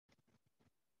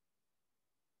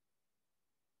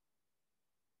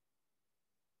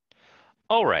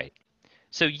All right.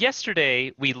 So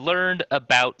yesterday we learned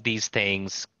about these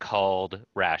things called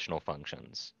rational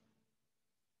functions.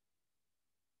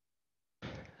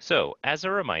 So as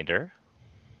a reminder,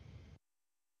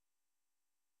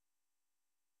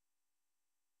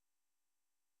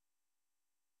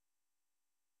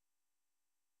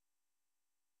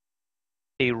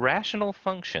 a rational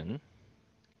function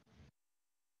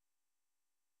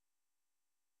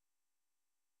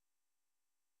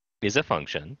is a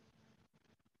function.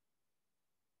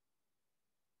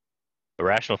 A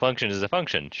rational function is a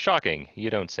function. Shocking, you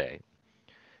don't say.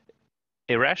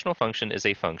 A rational function is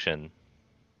a function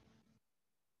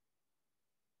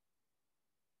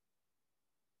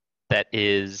that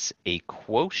is a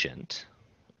quotient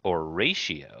or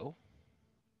ratio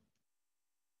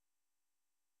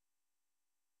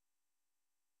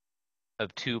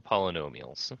of two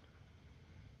polynomials.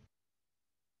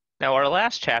 Now, our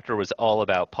last chapter was all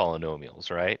about polynomials,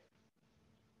 right?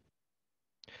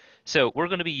 So we're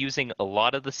going to be using a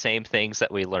lot of the same things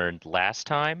that we learned last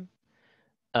time,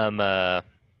 um, uh,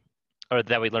 or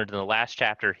that we learned in the last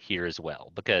chapter here as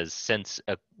well, because since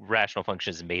a rational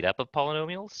function is made up of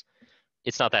polynomials,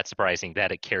 it's not that surprising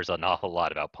that it cares an awful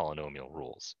lot about polynomial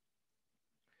rules.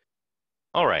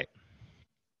 All right.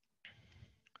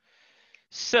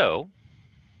 So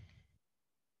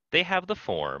they have the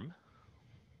form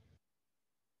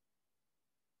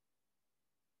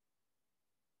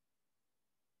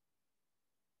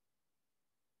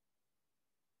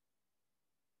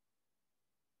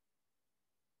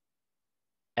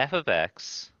f of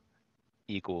x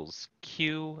equals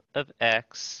q of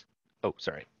x. Oh,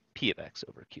 sorry, p of x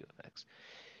over q of x.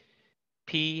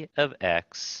 P of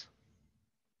x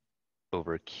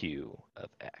over q of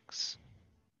x.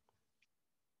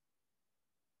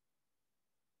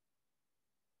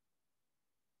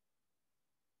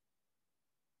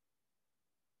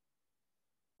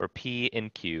 Where p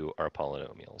and q are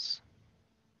polynomials.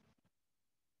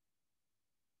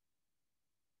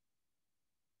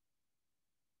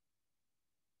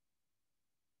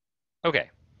 Okay.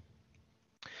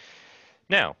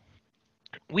 Now,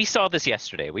 we saw this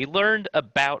yesterday. We learned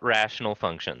about rational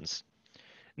functions.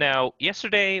 Now,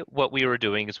 yesterday, what we were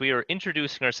doing is we were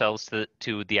introducing ourselves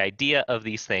to the idea of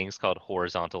these things called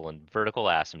horizontal and vertical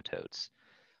asymptotes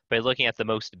by looking at the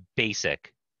most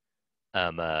basic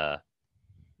um, uh,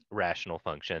 rational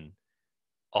function,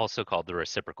 also called the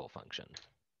reciprocal function.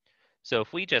 So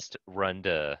if we just run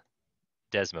to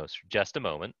Desmos for just a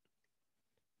moment,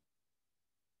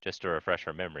 just to refresh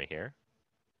our memory here.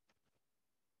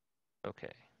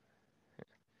 Okay.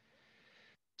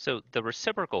 So the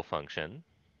reciprocal function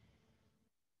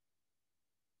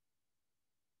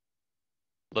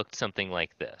looked something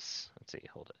like this. Let's see,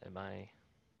 hold it. Am I?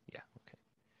 Yeah, okay.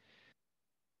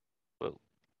 Whoa.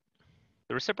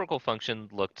 The reciprocal function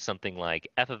looked something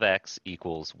like f of x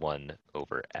equals 1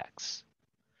 over x.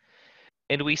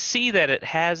 And we see that it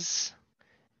has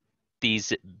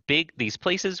these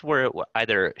places where it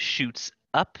either shoots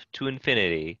up to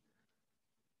infinity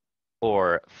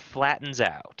or flattens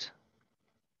out.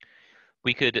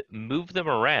 We could move them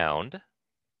around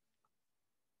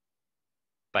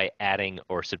by adding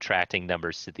or subtracting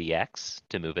numbers to the x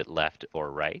to move it left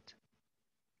or right.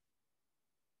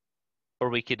 Or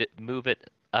we could move it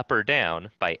up or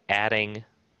down by adding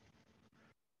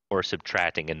or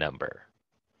subtracting a number.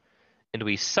 And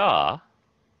we saw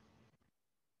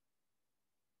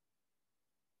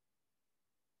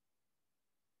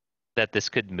that this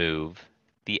could move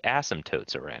the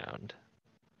asymptotes around.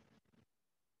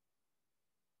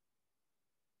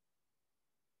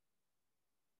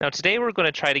 Now today we're going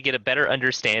to try to get a better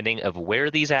understanding of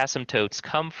where these asymptotes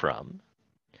come from,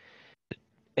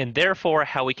 and therefore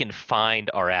how we can find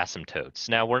our asymptotes.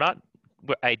 Now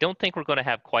I don't think we're going to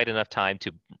have quite enough time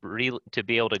to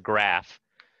be able to graph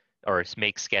or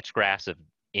make sketch graphs of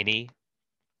any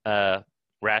uh,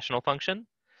 rational function,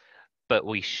 but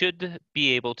we should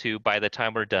be able to, by the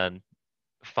time we're done,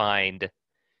 find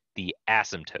the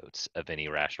asymptotes of any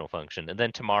rational function. And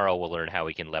then tomorrow we'll learn how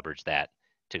we can leverage that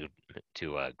to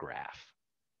graph.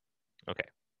 Okay.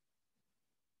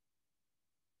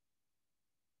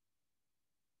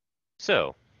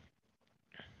 So,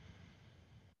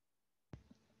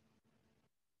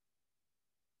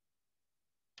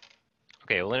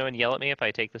 okay, will anyone yell at me if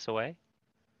I take this away?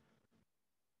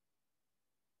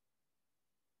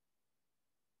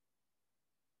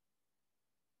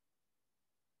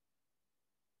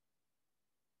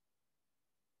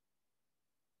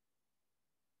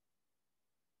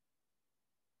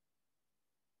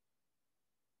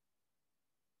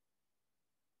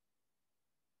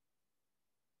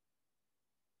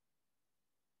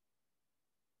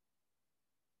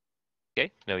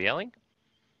 Okay, no yelling.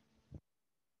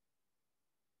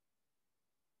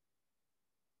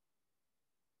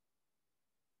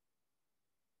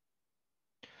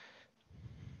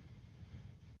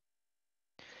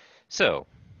 So,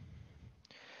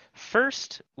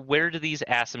 first, where do these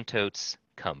asymptotes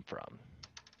come from?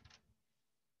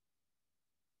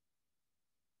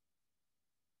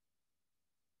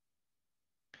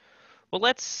 Well,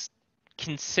 let's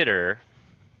consider.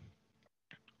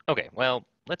 Okay, well,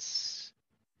 let's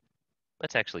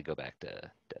actually go back to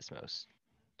Desmos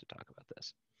to talk about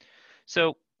this.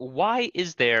 So, why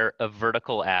is there a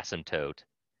vertical asymptote?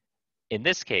 In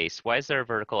this case, why is there a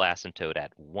vertical asymptote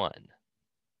at 1?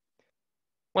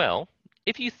 Well,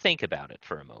 if you think about it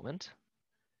for a moment,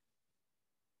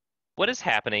 what is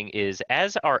happening is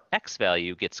as our x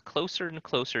value gets closer and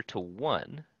closer to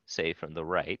 1, say from the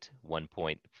right,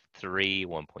 1.3, 1.2,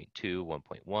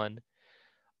 1.1,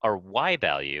 our y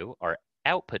value, our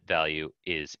output value,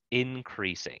 is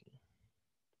increasing.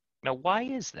 Now, why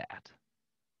is that?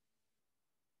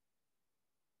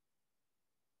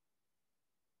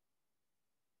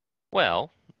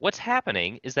 Well, what's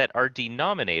happening is that our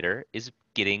denominator is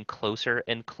getting closer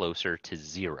and closer to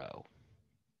 0.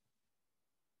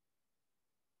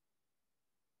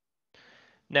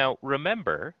 Now,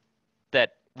 remember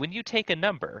that when you take a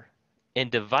number and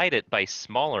divide it by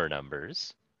smaller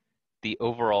numbers, the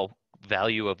overall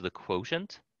value of the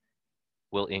quotient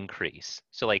will increase.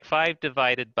 So like 5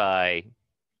 divided by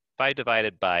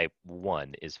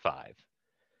 1 is 5.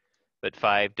 But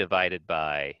 5 divided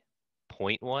by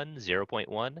 0.1,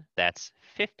 0.1, that's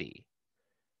 50.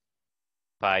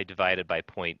 5 divided by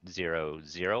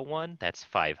 0.001,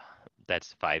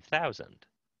 that's 5,000.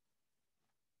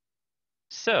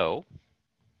 So,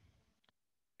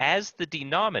 as the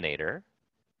denominator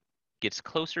gets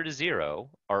closer to 0,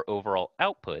 our overall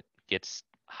output gets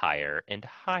higher and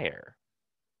higher.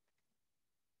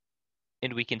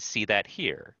 And we can see that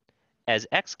here. As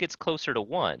x gets closer to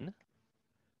 1,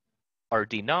 our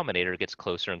denominator gets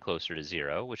closer and closer to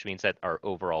 0, which means that our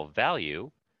overall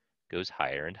value goes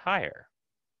higher and higher.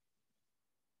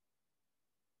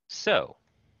 So,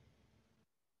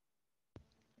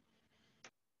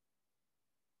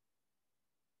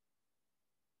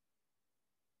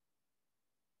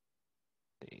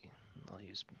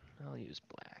 I'll use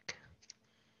black.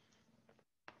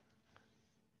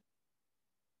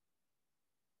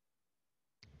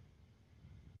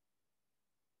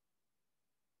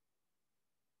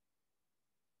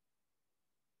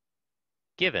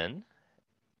 Given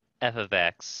f of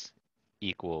x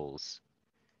equals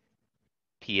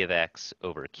p of x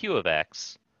over q of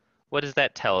x, what does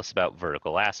that tell us about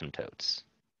vertical asymptotes?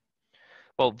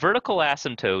 Well, vertical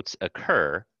asymptotes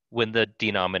occur when the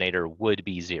denominator would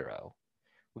be 0.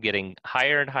 We're getting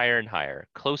higher and higher and higher,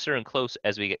 closer and closer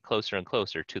as we get closer and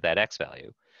closer to that x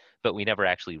value. But we never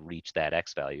actually reach that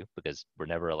x value because we're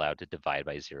never allowed to divide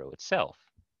by 0 itself.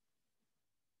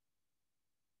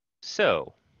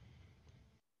 So,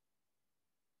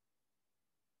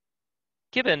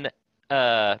 given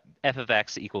f of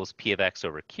x equals p of x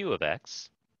over q of x,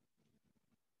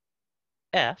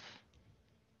 f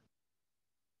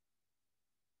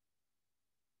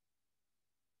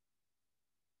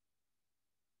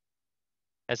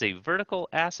as a vertical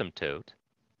asymptote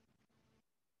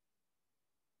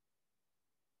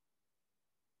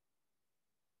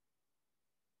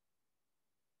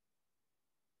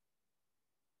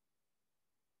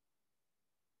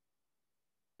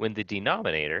when the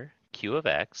denominator, q of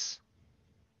x,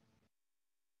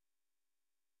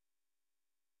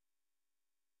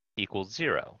 equals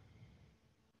 0.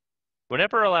 We're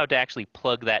never allowed to actually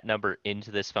plug that number into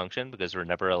this function because we're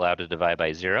never allowed to divide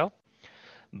by 0.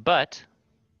 But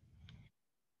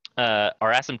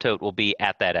our asymptote will be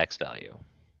at that x value.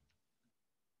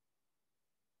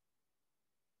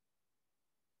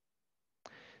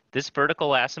 This vertical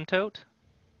asymptote,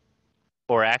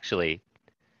 or actually,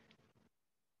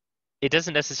 it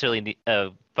doesn't necessarily need, a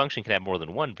function can have more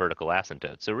than one vertical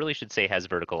asymptote. So it really should say has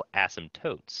vertical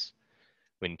asymptotes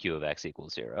when q of x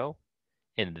equals 0.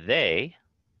 And they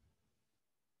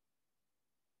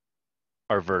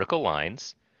are vertical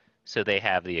lines. So they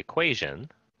have the equation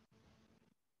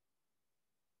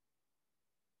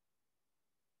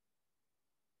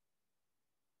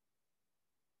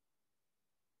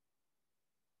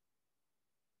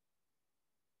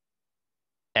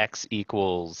x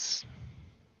equals,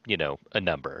 a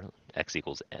number, x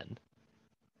equals n,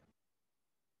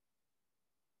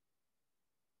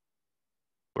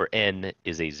 where n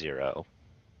is a 0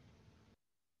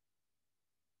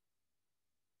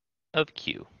 of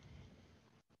q.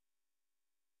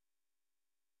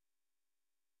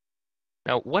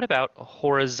 Now, what about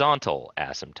horizontal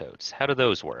asymptotes? How do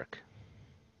those work?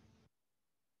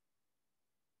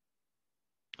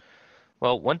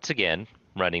 Well, once again,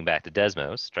 running back to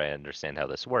Desmos, try to understand how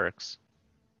this works.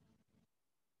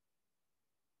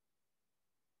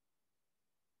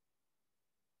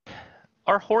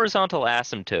 Our horizontal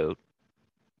asymptote,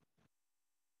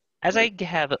 as I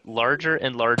have larger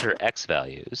and larger x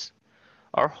values,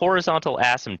 our horizontal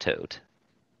asymptote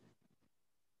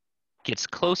gets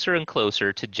closer and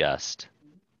closer to just,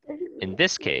 in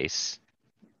this case,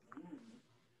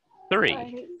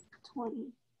 3.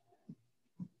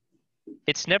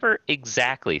 It's never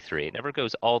exactly 3. It never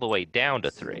goes all the way down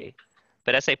to 3.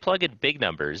 But as I plug in big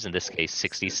numbers, in this case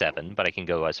 67, but I can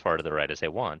go as far to the right as I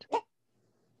want,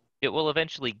 it will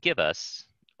eventually give us,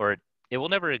 or it will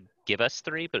never give us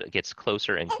 3, but it gets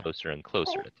closer and closer and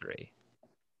closer to 3.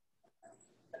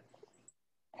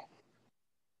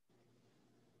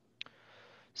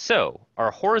 So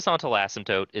our horizontal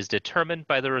asymptote is determined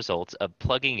by the results of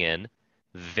plugging in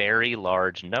very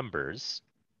large numbers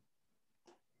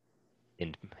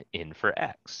in for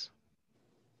x.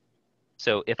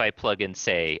 So if I plug in,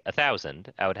 say,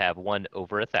 1,000, I would have 1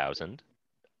 over 1,000.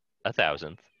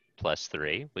 1,000th plus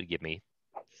 3 would give me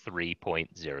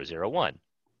 3.001.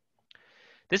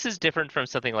 This is different from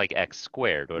something like x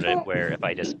squared, where if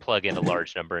I just plug in a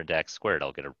large number into x squared,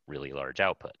 I'll get a really large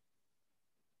output.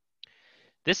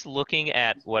 This looking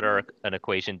at what an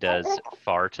equation does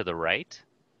far to the right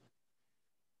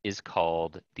is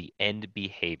called the end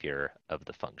behavior of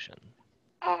the function.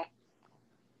 Let's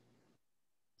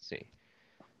see.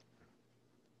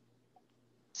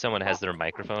 Someone has their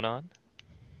microphone on.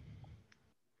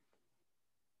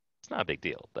 It's not a big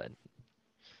deal, but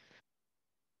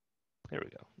there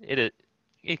we go.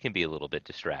 It can be a little bit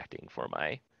distracting for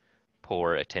my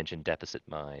poor attention deficit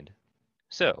mind.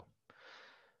 So,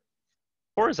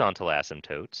 horizontal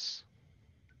asymptotes,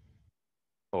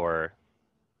 or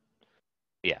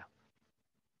yeah,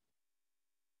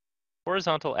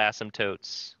 horizontal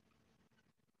asymptotes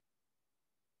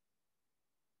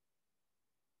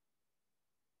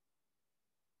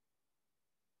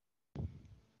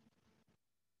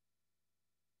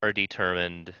are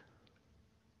determined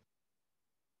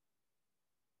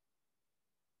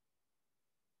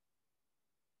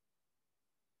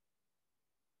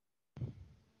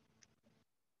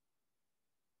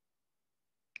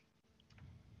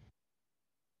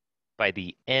by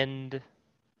the end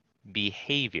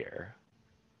behavior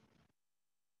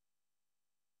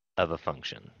of a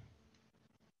function.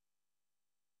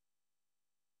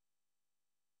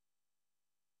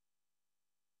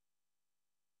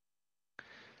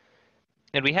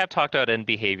 And we have talked about end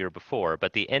behavior before,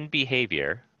 but the end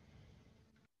behavior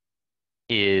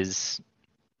is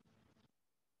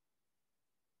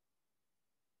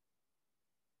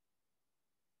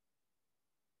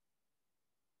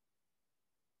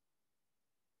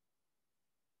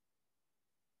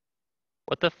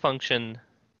what the function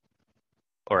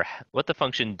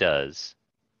does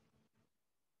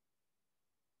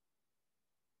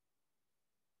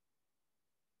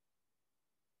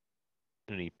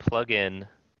when we plug in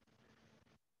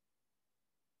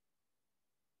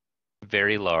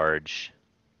very large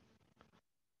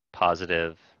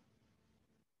positive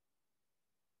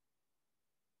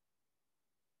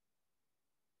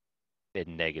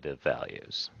and negative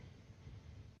values.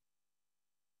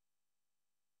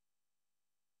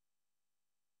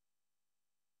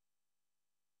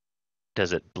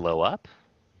 Does it blow up?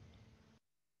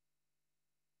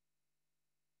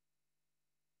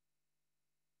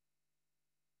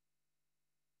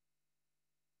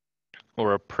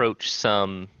 Or approach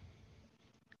some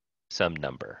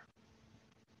number?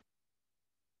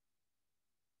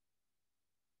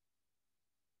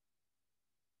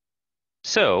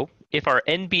 So if our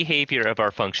end behavior of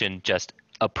our function just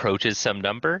approaches some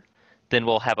number, then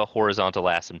we'll have a horizontal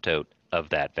asymptote of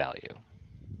that value.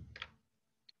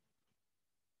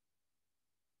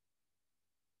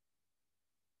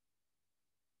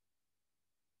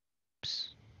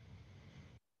 Oops.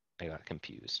 I got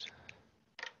confused.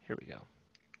 Here we go.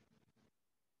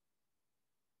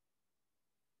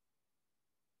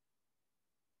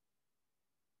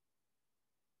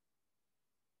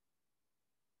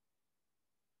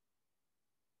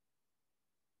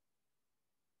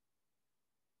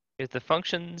 If the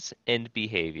function's end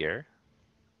behavior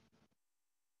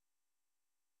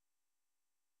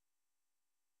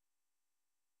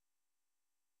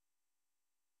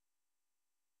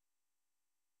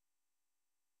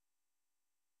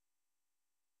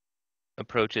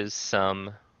approaches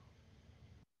some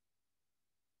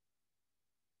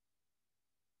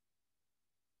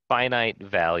finite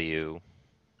value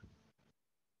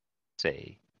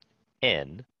say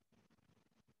n,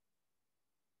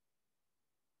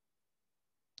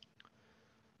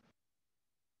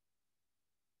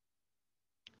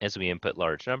 as we input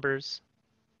large numbers.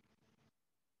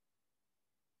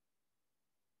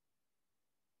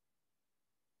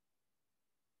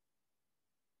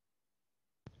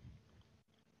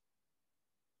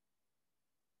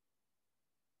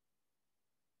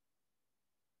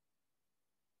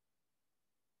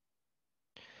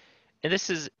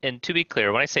 And to be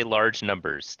clear, when I say large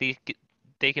numbers,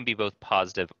 they can be both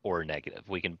positive or negative.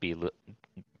 We can be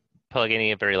plugging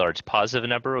in a very large positive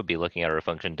number would be looking at our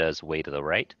function does way to the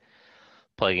right.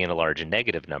 Plugging in a large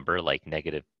negative number, like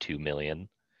negative 2 million,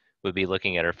 would be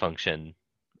looking at our function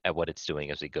at what it's doing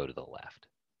as we go to the left.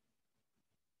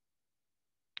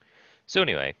 So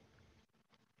anyway,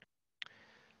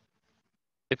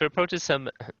 if it approaches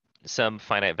some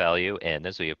finite value n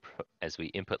as we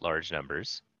input large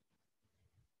numbers,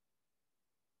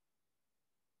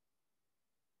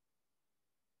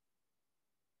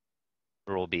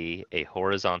 there will be a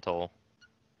horizontal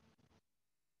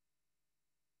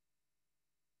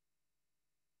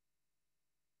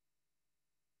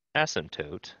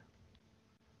asymptote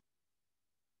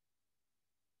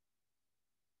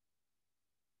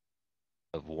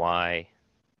of y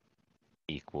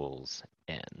equals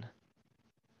n.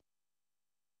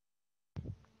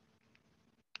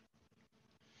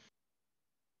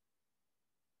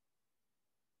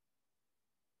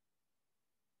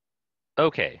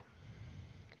 Okay,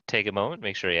 take a moment,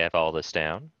 make sure you have all this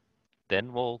down.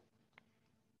 Then we'll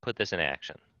put this in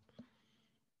action.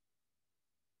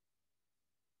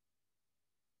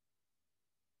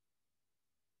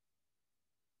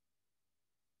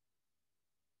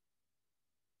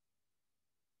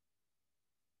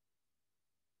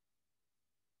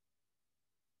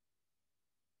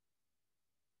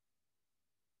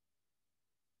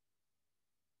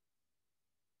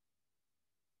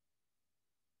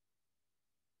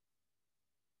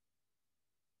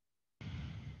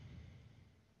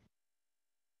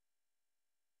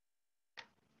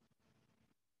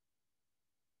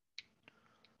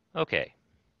 Okay.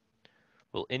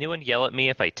 Will anyone yell at me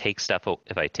if I take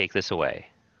this away?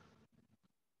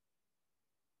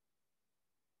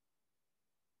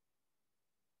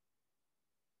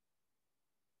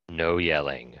 No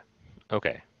yelling.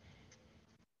 Okay.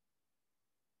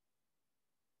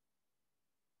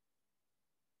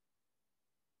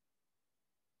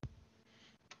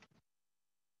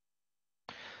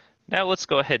 Now let's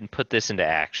go ahead and put this into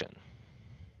action.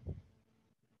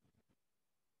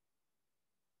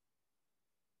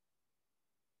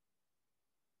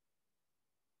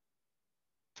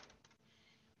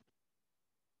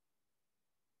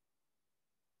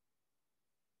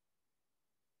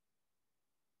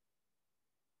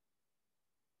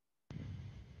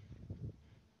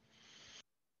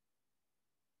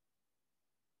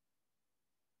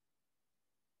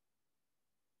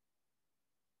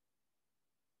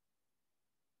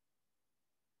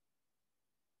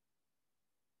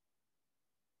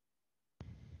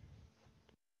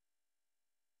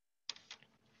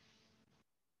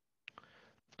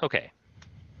 Okay.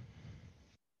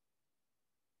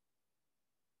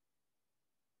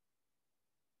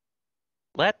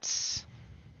 Let's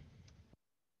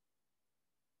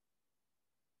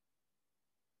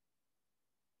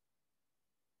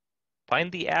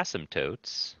find the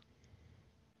asymptotes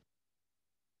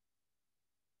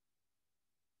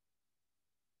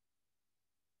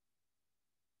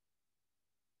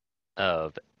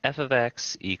of f of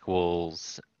x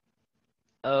equals,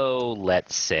 oh,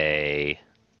 let's say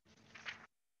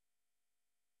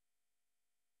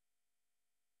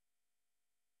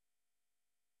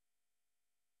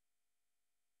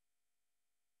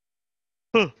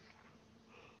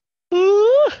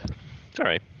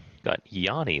sorry, got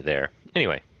yawny there.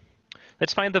 Anyway,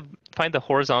 let's find the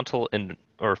horizontal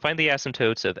or find the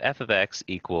asymptotes of f of x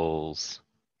equals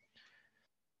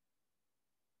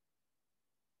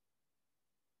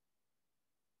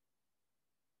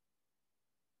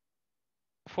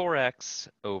 4x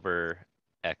over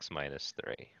x minus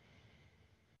 3.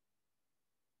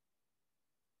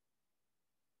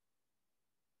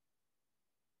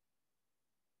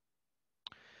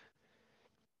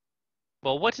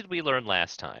 Well, what did we learn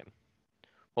last time?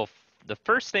 Well, the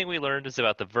first thing we learned is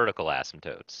about the vertical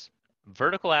asymptotes.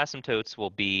 Vertical asymptotes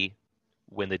will be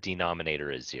when the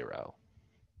denominator is 0.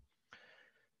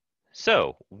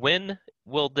 So when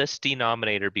will this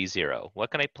denominator be 0?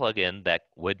 What can I plug in that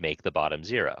would make the bottom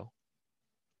 0?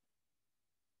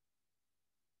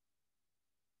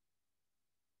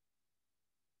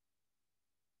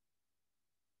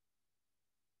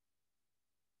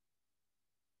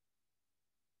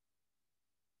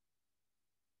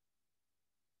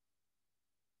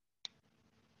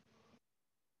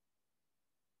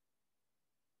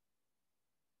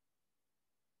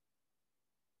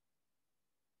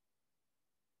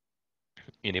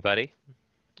 Anybody?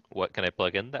 What can I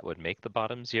plug in that would make the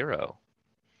bottom 0?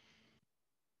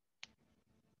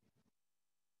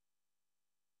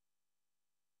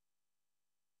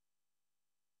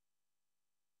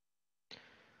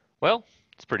 Well,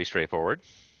 it's pretty straightforward.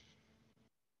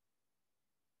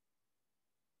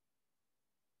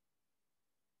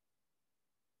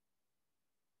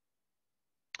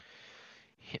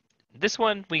 This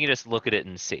one, we can just look at it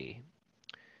and see.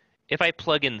 If I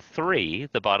plug in 3,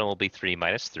 the bottom will be 3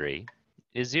 minus 3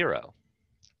 is 0.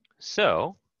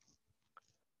 So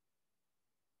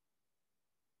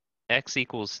x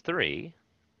equals 3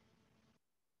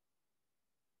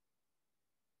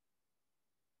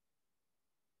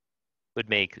 would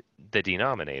make the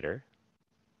denominator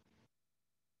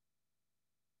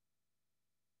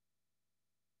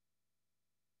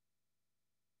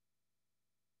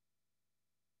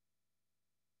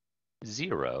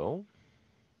 0.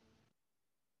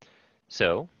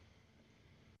 So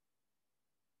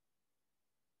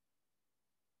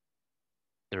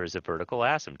there is a vertical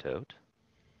asymptote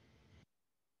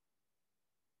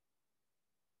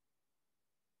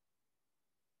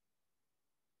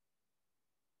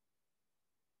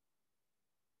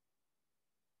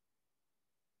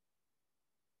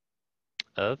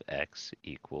of x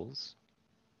equals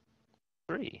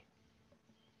 3.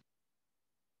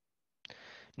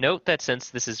 Note that since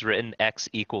this is written x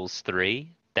equals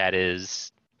 3, that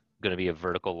is going to be a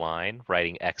vertical line.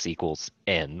 Writing x equals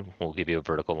n will give you a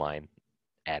vertical line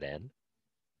at n.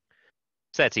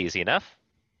 So that's easy enough.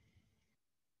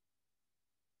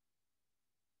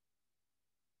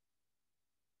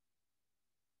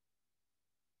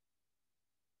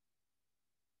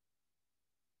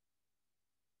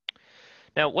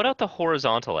 Now, what about the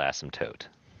horizontal asymptote?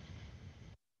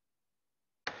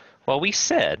 Well, we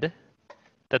said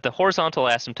that the horizontal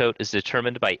asymptote is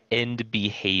determined by end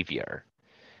behavior.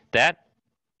 That,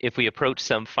 if we approach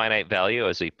some finite value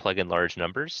as we plug in large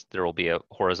numbers, there will be a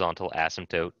horizontal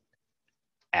asymptote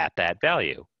at that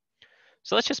value.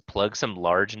 So let's just plug some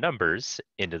large numbers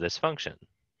into this function.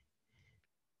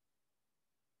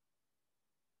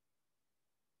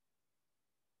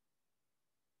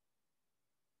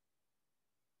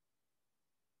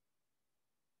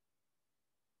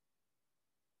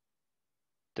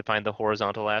 To find the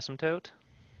horizontal asymptote,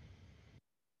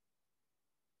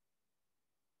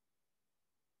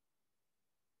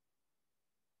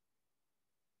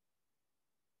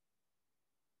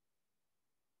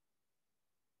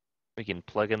 we can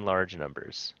plug in large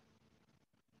numbers.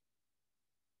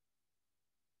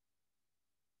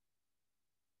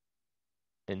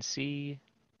 And see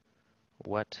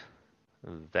what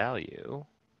value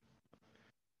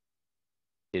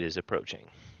it is approaching.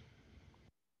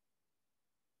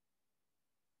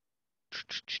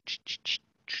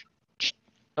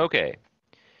 Okay,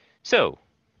 so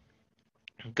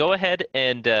go ahead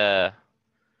and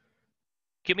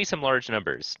give me some large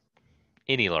numbers.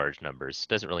 Any large numbers,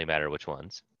 doesn't really matter which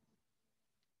ones.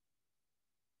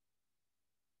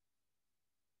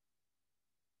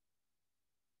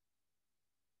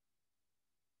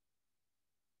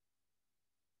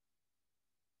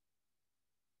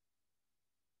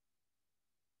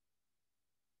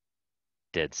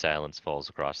 Dead silence falls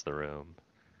across the room.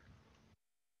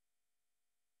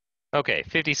 Okay,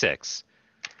 56.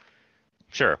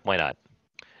 Sure, why not?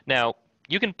 Now,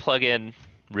 you can plug in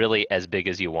really as big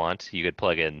as you want. You could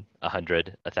plug in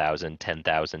 100, 1,000,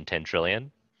 10,000, 10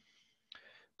 trillion.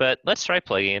 But let's try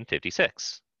plugging in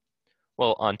 56.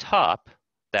 Well, on top,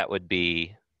 that would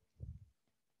be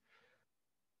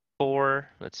 4,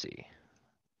 let's see,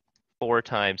 4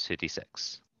 times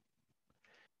 56.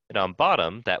 And on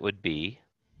bottom, that would be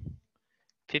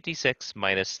 56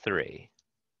 minus 3.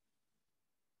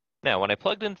 Now, when I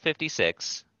plugged in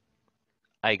 56,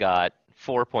 I got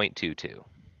 4.22.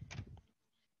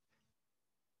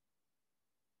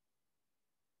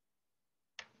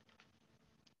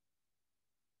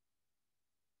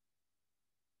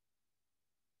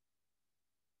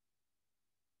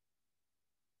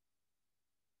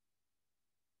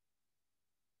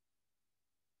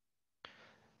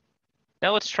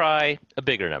 Now let's try a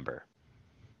bigger number.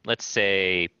 Let's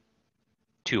say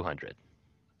 200.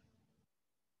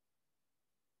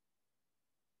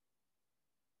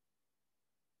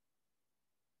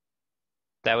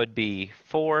 That would be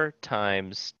 4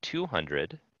 times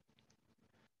 200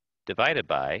 divided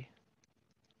by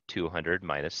 200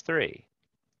 minus 3.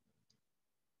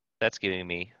 That's giving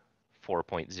me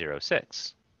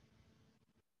 4.06.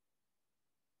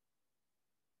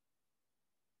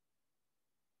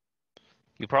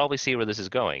 You probably see where this is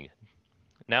going.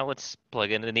 Now let's plug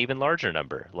in an even larger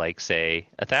number, like say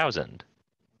 1,000.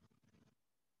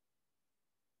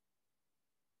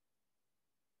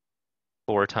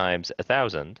 4 times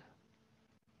 1,000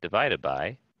 divided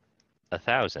by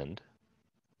 1,000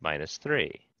 minus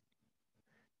 3.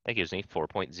 That gives me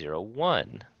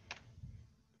 4.01.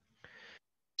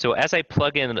 So as I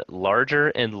plug in larger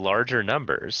and larger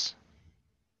numbers,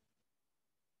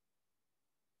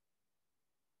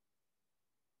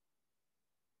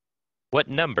 what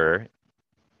number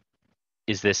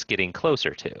is this getting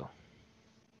closer to?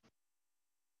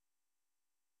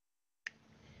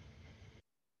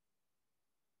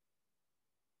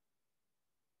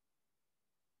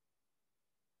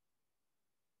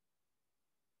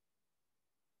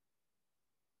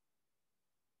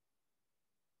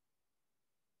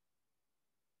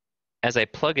 As I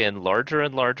plug in larger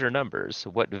and larger numbers,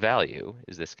 what value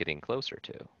is this getting closer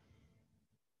to?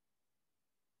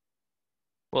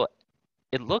 Well,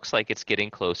 it looks like it's getting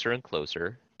closer and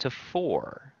closer to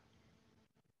 4.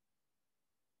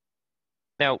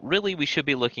 Now, really, we should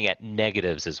be looking at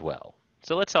negatives as well.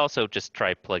 So let's also just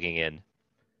try plugging in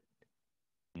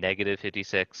negative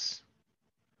 56,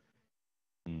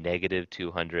 negative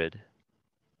 200,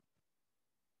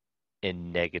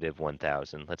 and negative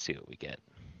 1,000. Let's see what we get.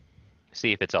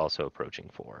 See if it's also approaching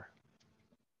 4.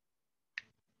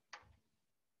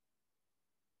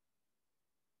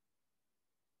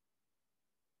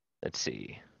 Let's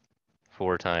see.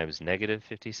 4 times negative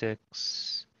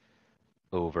 56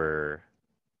 over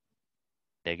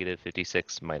negative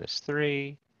 56 minus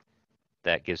 3.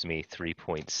 That gives me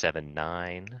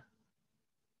 3.79.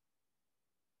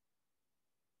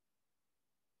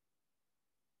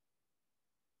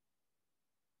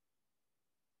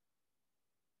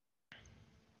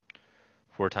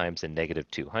 Four times the negative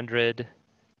 200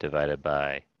 divided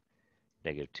by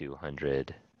negative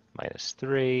 200 minus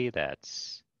 3.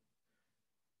 That's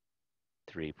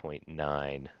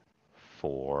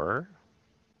 3.94.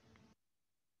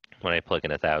 When I plug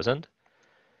in 1,000,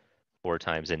 4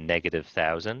 times a negative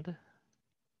 1,000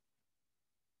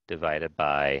 divided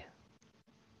by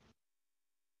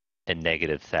a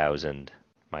negative 1,000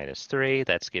 minus 3,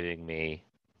 that's giving me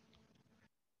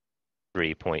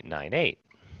 3.98.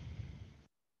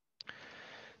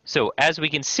 So as we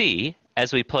can see,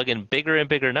 as we plug in bigger and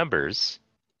bigger numbers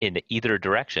in either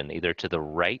direction, either to the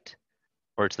right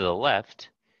or to the left,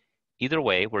 either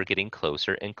way, we're getting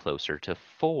closer and closer to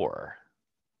 4.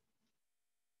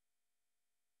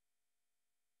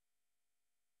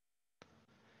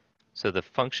 So the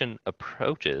function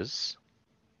approaches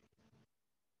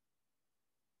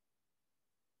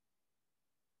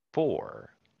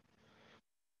 4.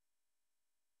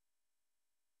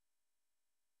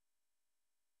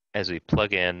 As we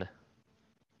plug in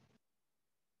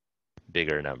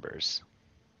bigger numbers.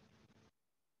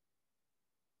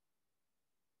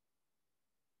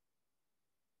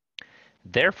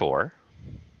 Therefore,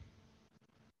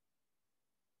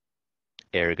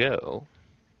 ergo,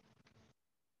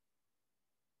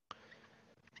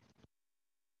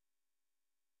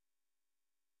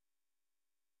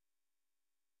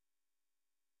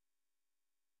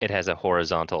 it has a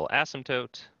horizontal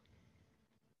asymptote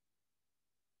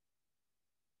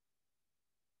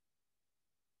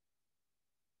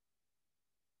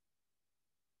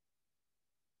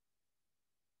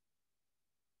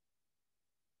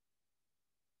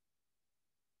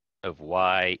of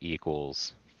y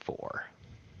equals 4.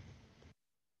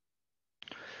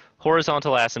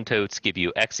 Horizontal asymptotes give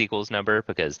you x equals number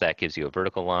because that gives you a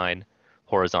vertical line.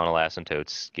 Horizontal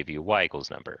asymptotes give you y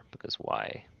equals number because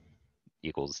y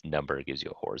equals number gives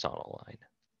you a horizontal line.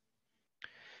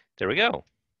 There we go.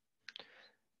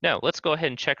 Now let's go ahead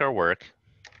and check our work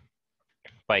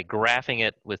by graphing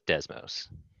it with Desmos.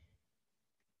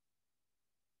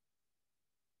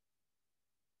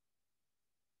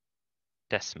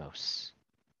 Desmos.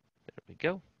 There we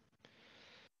go.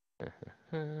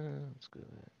 Let's go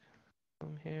back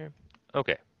from here.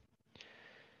 Okay.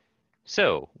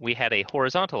 So we had a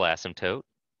horizontal asymptote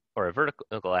or a vertical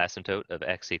asymptote of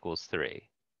x equals 3.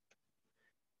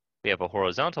 We have a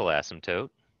horizontal asymptote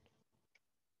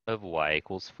of y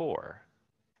equals 4.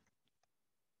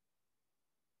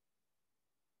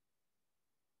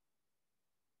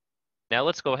 Now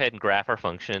let's go ahead and graph our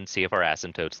function and see if our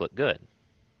asymptotes look good.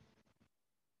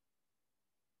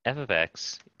 F of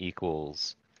x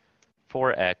equals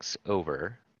 4x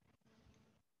over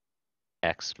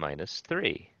x minus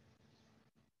 3.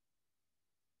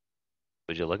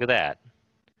 Would you look at that?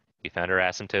 We found our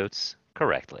asymptotes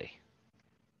correctly.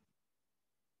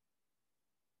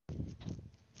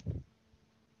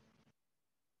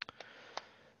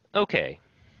 Okay.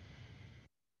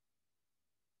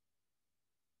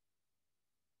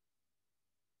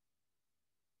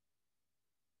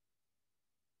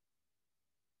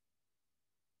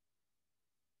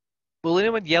 Will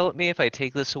anyone yell at me if I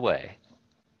take this away?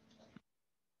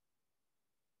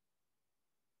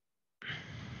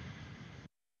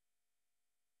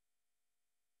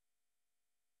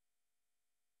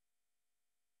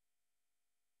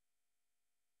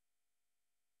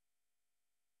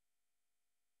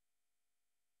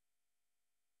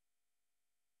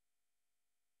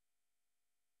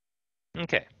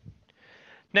 Okay.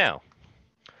 Now,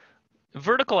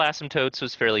 vertical asymptotes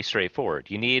was fairly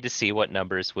straightforward. You needed to see what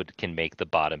numbers can make the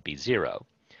bottom be zero.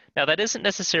 Now, that isn't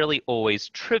necessarily always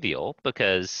trivial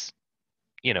because,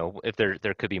 if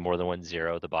there could be more than one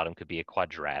zero, the bottom could be a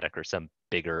quadratic or some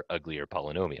bigger, uglier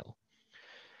polynomial.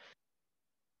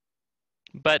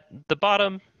 But the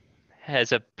bottom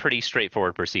has a pretty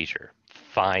straightforward procedure.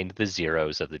 Find the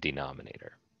zeros of the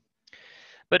denominator.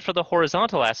 But for the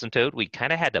horizontal asymptote, we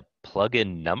kind of had to plug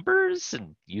in numbers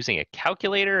and using a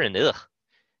calculator and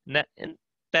and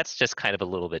that's just kind of a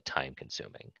little bit time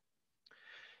consuming.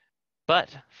 But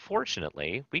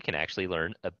fortunately, we can actually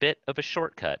learn a bit of a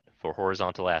shortcut for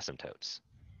horizontal asymptotes.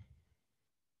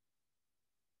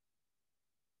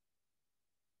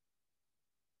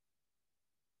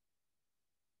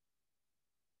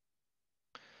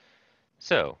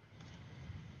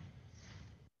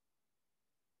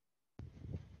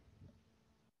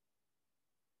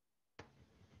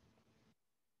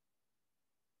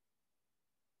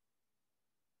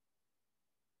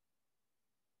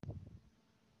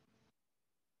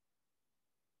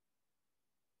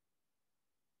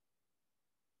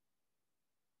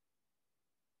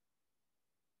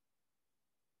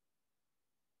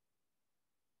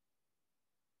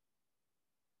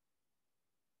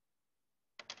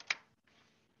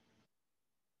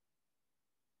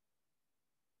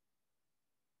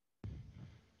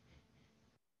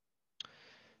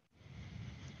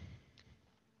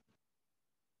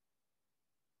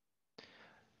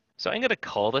 So I'm going to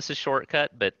call this a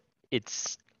shortcut, but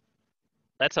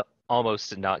that's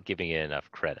almost not giving it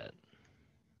enough credit.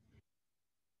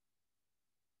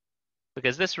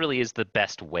 Because this really is the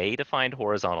best way to find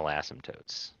horizontal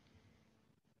asymptotes.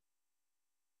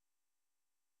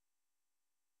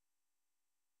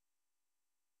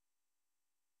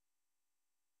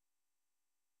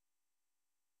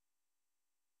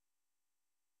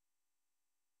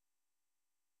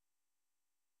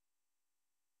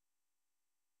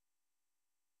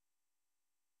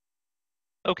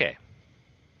 Okay.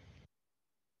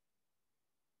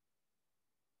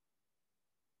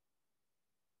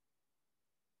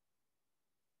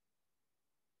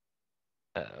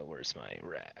 Where's my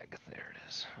rag? There it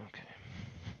is. Okay.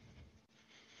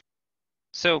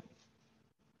 So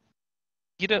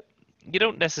you don't you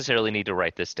don't necessarily need to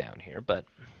write this down here, but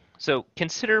so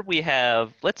consider we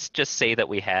have, let's just say that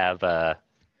we have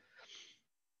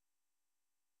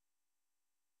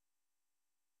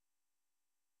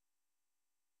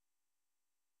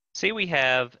say we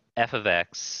have f of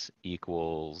x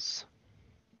equals,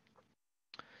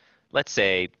 let's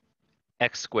say,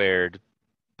 x squared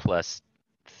plus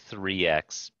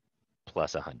 3x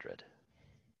plus 100.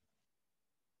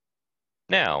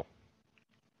 Now,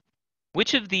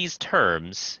 which of these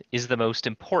terms is the most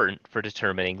important for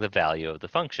determining the value of the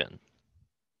function?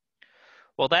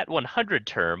 Well, that 100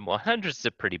 term, 100 is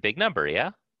a pretty big number, yeah?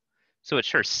 So it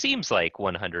sure seems like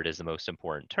 100 is the most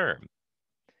important term.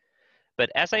 But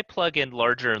as I plug in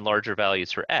larger and larger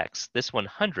values for x, this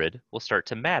 100 will start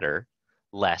to matter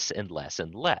less and less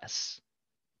and less.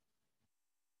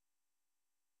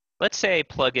 Let's say I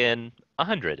plug in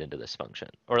 100 into this function,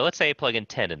 or let's say I plug in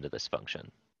 10 into this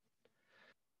function.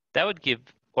 That would give,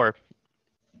 or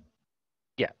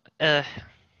yeah,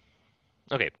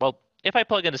 okay, well, if I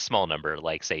plug in a small number,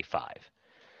 like say 5,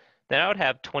 then I would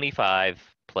have 25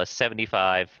 plus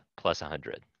 75 plus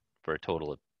 100 for a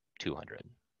total of 200.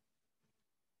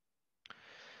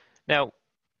 Now,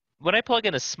 when I plug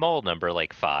in a small number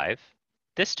like 5,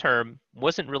 this term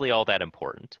wasn't really all that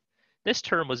important. This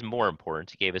term was more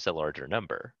important, it gave us a larger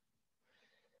number.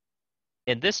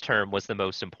 And this term was the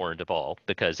most important of all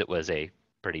because it was a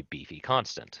pretty beefy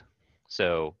constant.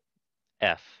 So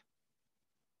f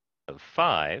of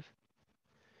 5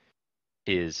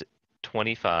 is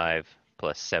 25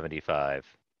 plus 75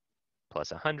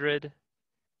 plus 100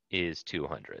 is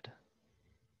 200.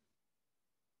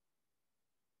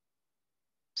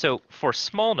 So for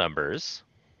small numbers,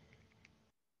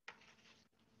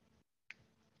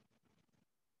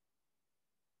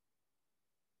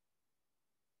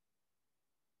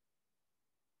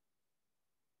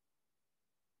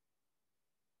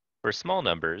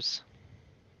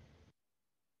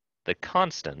 the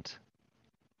constant,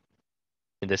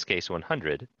 in this case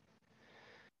 100,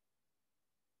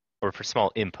 or for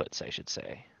small inputs, I should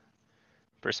say,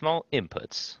 For small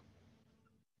inputs,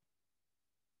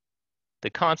 the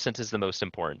constant is the most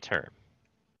important term.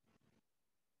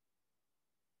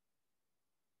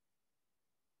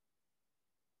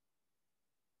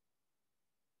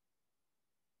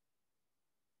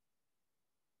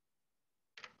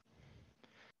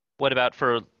 What about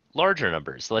for larger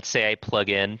numbers? Let's say I plug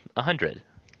in 100.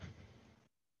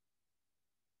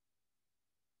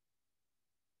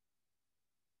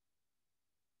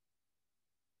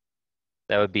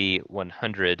 That would be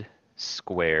 100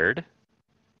 squared.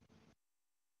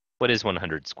 What is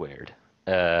 100 squared?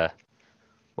 100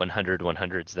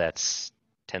 100s, that's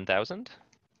 10,000,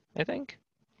 I think.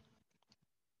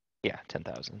 Yeah,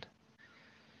 10,000.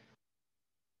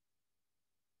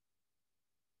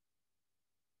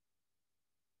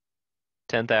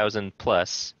 10,000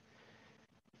 plus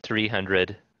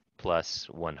 300 plus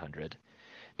 100.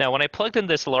 Now, when I plugged in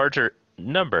this larger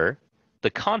number, the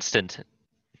constant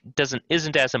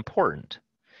isn't as important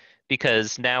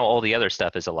because now all the other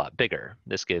stuff is a lot bigger.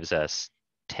 This gives us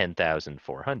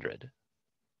 10,400.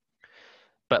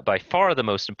 But by far the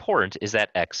most important is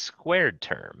that x squared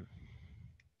term.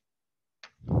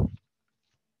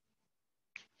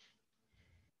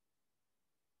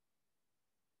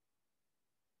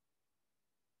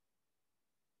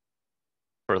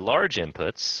 For large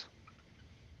inputs,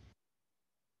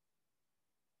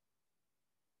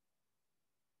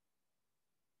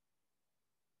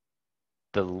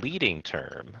 the leading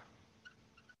term,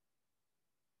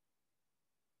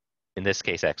 in this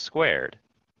case x squared,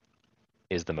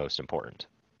 is the most important.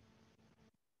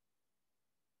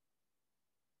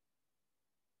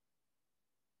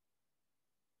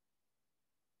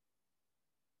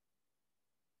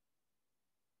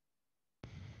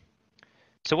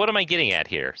 So what am I getting at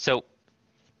here? So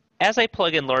as I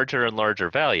plug in larger and larger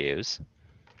values,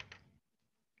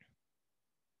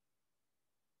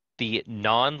 the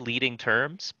non-leading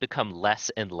terms become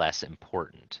less and less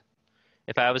important.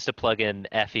 If I was to plug in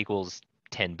f equals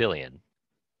 10 billion,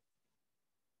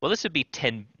 well, this would be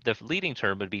the leading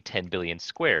term would be 10 billion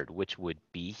squared, which would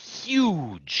be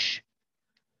huge.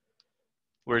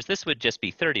 Whereas this would just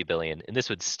be 30 billion, and this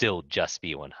would still just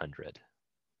be 100.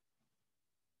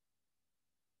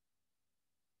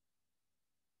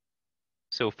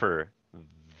 So for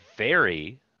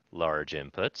very large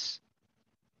inputs,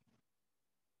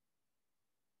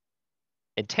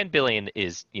 and 10 billion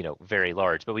is, very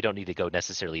large, but we don't need to go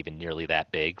necessarily even nearly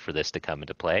that big for this to come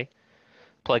into play.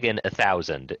 Plug in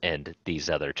 1,000 and these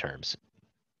other terms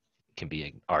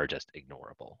are just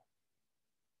ignorable.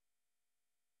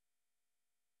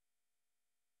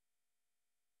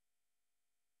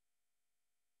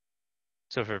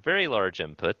 So for very large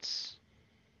inputs,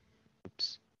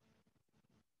 oops,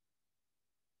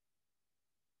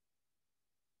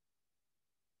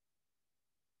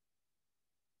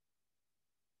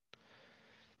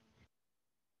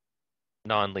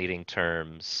 non-leading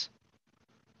terms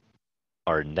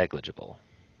are negligible.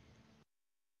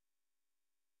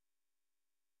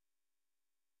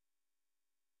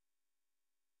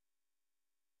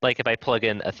 Like if I plug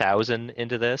in 1,000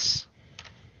 into this,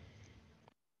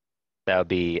 that would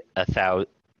be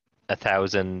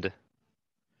 1,000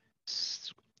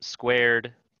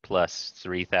 squared plus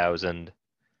 3,000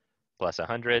 plus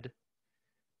 100.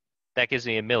 That gives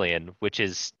me 1,000,000, which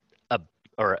is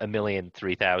or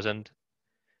 1,000,003,000,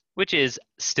 which is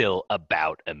still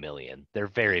about 1,000,000. They're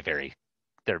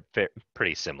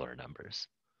pretty similar numbers.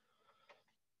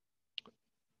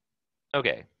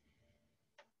 Okay.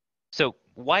 So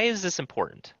why is this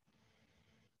important?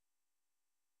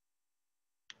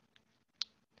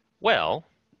 Well,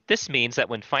 this means that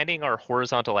when finding our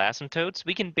horizontal asymptotes,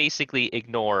 we can basically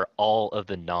ignore all of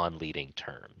the non-leading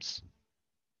terms.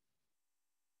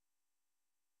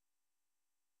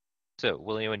 So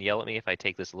will anyone yell at me if I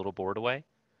take this little board away?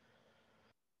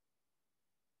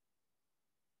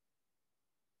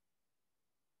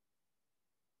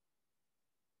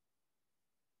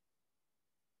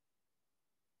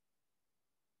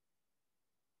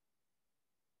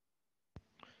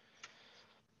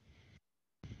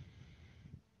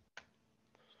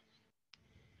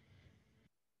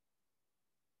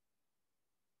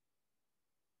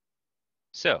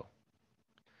 So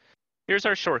here's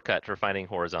our shortcut for finding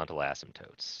horizontal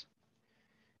asymptotes.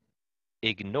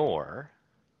 Ignore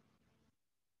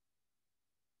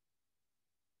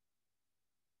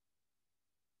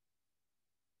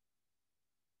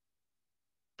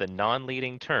the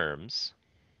non-leading terms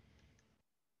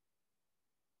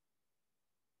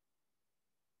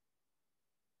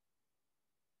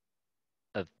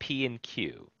of P and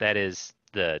Q. That is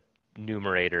the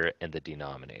numerator and the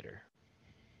denominator.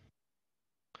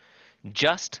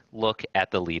 Just look at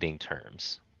the leading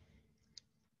terms.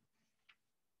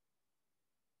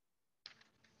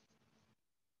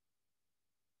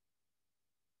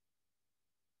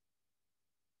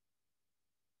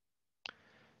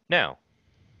 Now,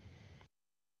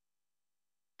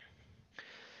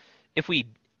 if we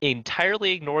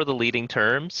entirely ignore the leading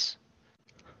terms,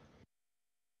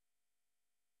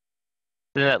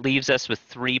 then that leaves us with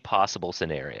three possible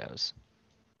scenarios.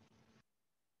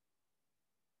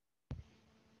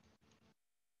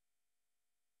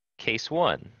 Case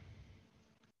 1.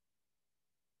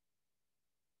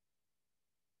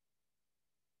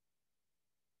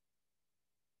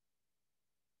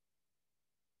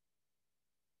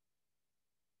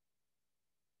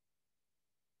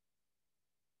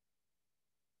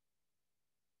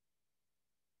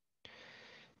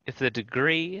 If the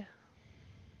degree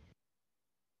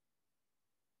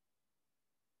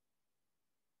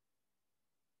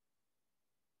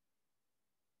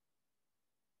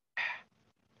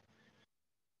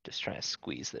just trying to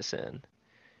squeeze this in.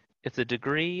 If the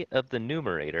degree of the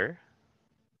numerator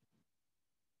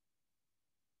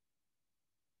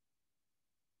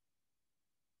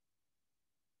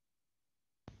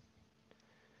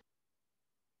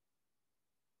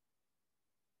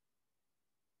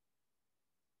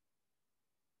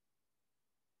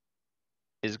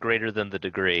is greater than the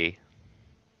degree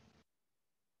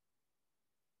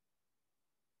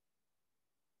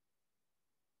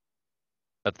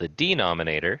of the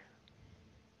denominator,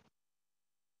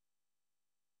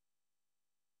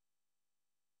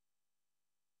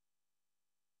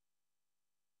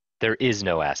 there is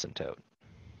no asymptote.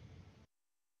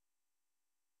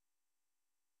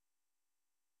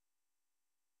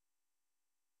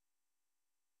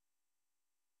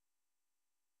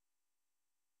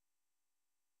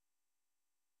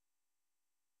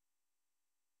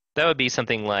 That would be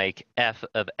something like f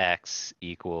of x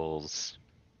equals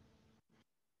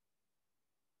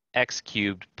x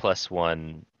cubed plus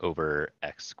 1 over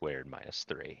x squared minus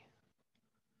 3.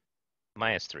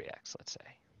 Minus 3x, let's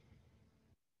say.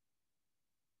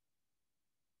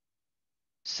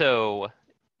 So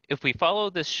if we follow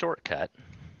this shortcut,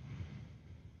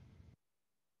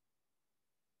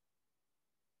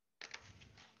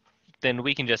 then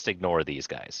we can just ignore these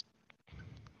guys.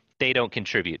 They don't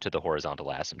contribute to the horizontal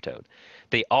asymptote.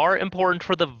 They are important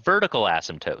for the vertical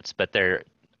asymptotes, but they're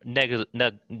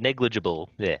negligible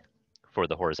for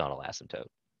the horizontal asymptote.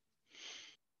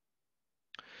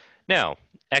 Now,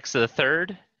 x to the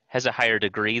third has a higher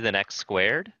degree than x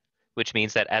squared, which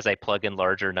means that as I plug in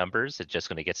larger numbers, it's just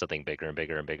going to get something bigger and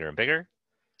bigger and bigger and bigger.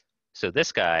 So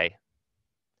this guy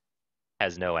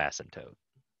has no asymptote.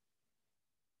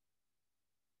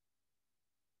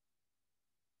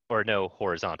 Or no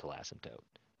horizontal asymptote.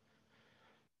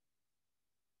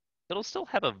 It'll still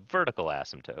have a vertical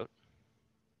asymptote.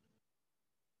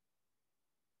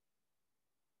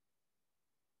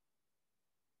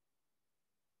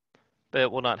 But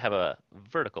it will not have a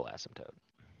vertical asymptote.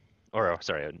 Or,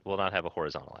 sorry, it will not have a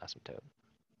horizontal asymptote.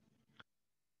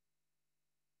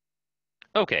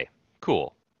 Okay,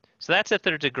 cool. So that's if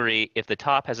the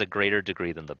top has a greater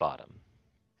degree than the bottom.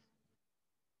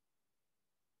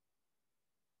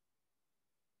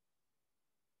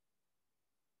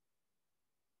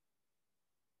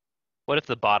 What if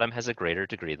the bottom has a greater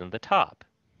degree than the top?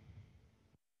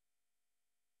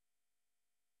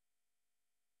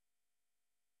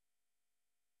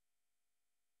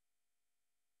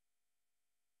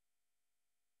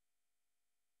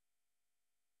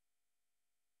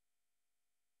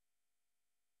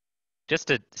 Just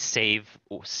to save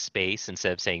space,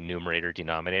 instead of saying numerator,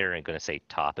 denominator, I'm going to say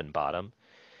top and bottom.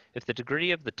 If the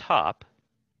degree of the top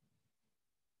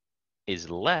is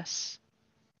less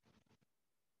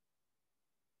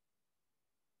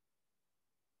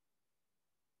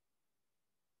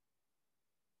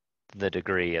than the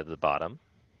degree of the bottom,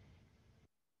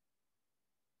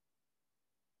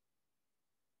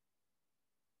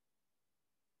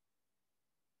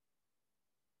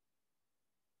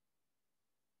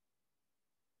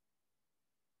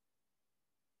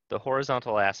 the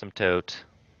horizontal asymptote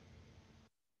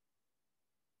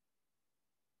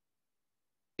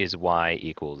is y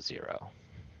equals 0.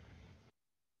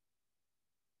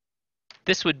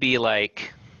 This would be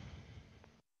like,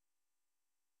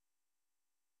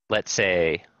 let's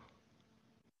say,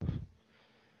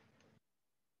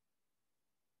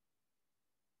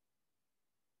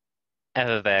 f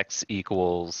of x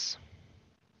equals,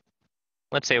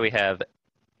 let's say we have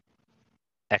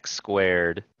x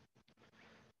squared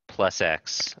plus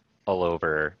x all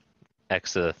over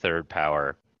x to the third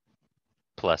power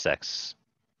plus x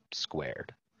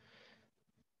squared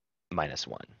minus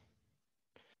 1.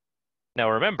 Now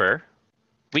remember,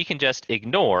 we can just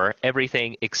ignore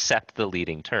everything except the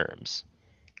leading terms.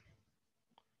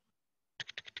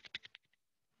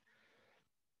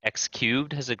 X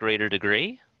cubed has a greater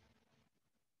degree,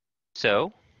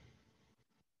 so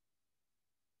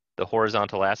the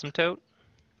horizontal asymptote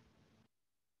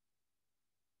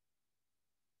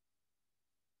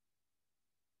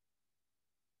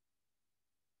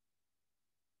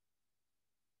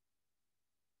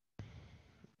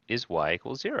is y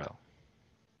equals 0.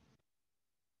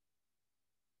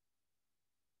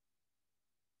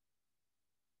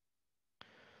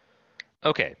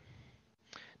 Okay,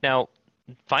 now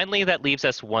finally that leaves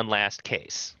us one last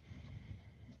case,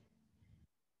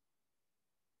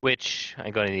 which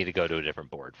I'm going to need to go to a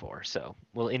different board for. So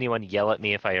will anyone yell at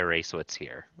me if I erase what's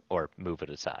here or move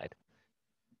it aside?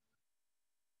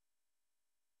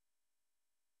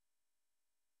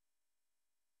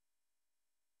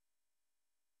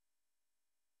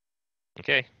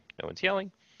 Okay, no one's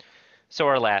yelling. So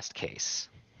our last case.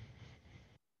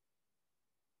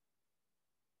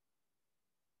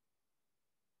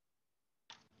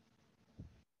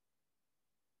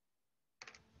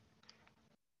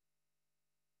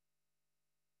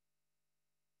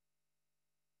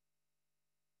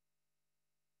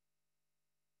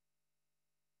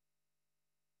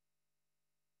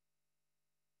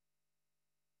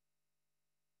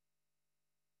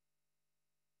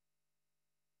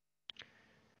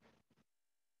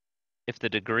 If the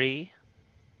degree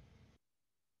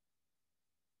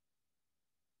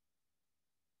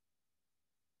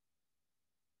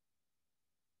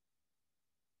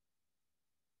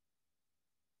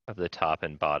of the top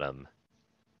and bottom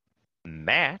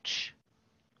match,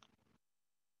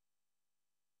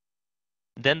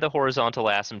 then the horizontal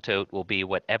asymptote will be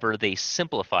whatever they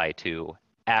simplify to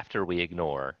after we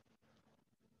ignore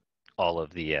all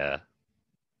of the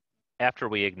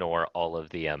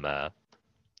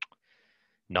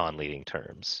non-leading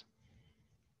terms.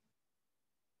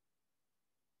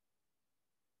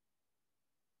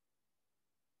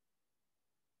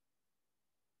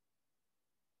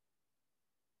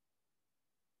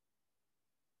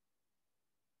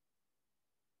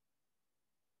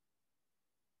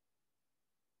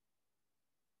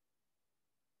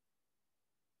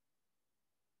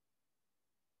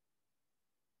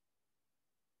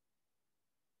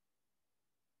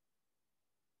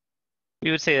 We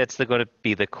would say that's going to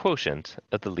be the quotient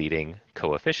of the leading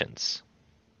coefficients.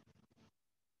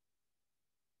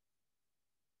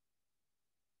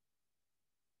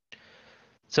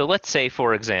 So let's say,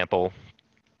 for example,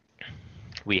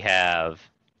 we have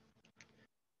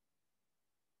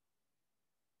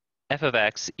f of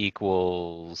x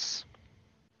equals,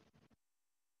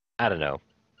 I don't know,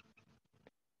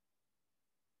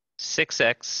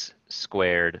 6x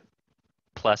squared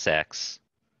plus x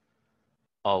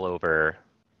all over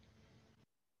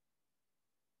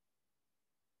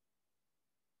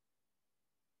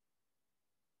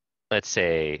let's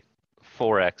say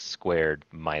 4x squared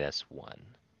minus 1.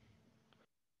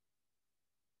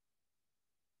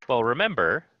 Well,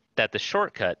 remember that the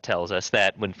shortcut tells us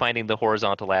that when finding the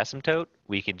horizontal asymptote,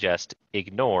 we can just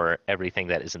ignore everything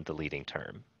that isn't the leading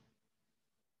term.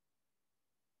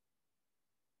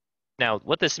 Now,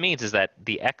 what this means is that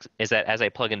as I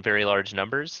plug in very large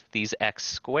numbers, these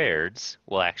x squareds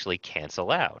will actually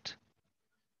cancel out,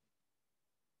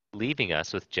 leaving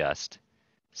us with just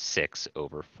 6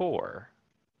 over 4,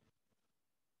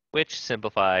 which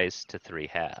simplifies to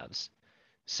 3/2.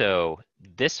 So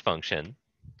this function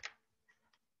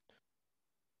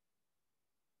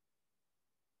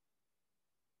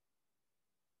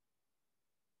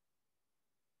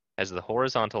has the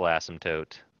horizontal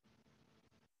asymptote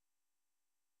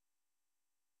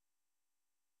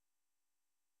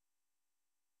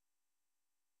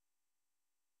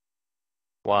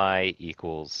y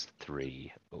equals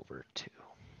 3 over 2.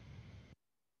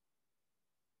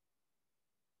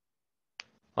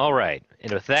 All right,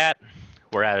 and with that,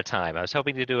 we're out of time. I was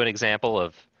hoping to do an example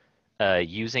of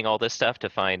using all this stuff to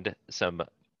find some,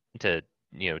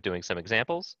 doing some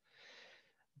examples,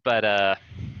 but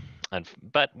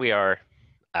we are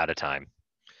out of time.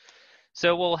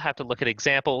 So we'll have to look at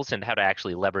examples and how to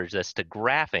actually leverage this to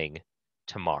graphing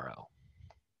tomorrow,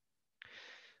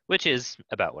 which is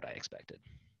about what I expected.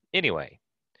 Anyway,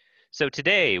 so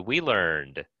today we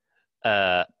learned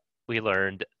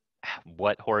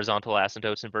what horizontal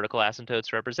asymptotes and vertical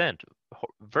asymptotes represent.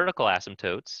 Vertical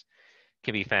asymptotes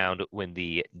can be found when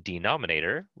the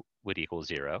denominator would equal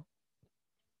 0.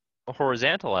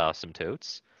 Horizontal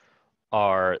asymptotes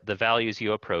are the values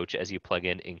you approach as you plug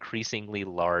in increasingly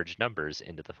large numbers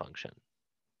into the function.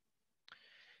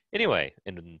 Anyway,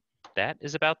 and that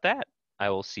is about that. I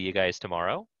will see you guys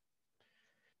tomorrow.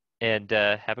 And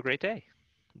have a great day.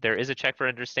 There is a check for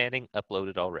understanding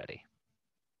uploaded already.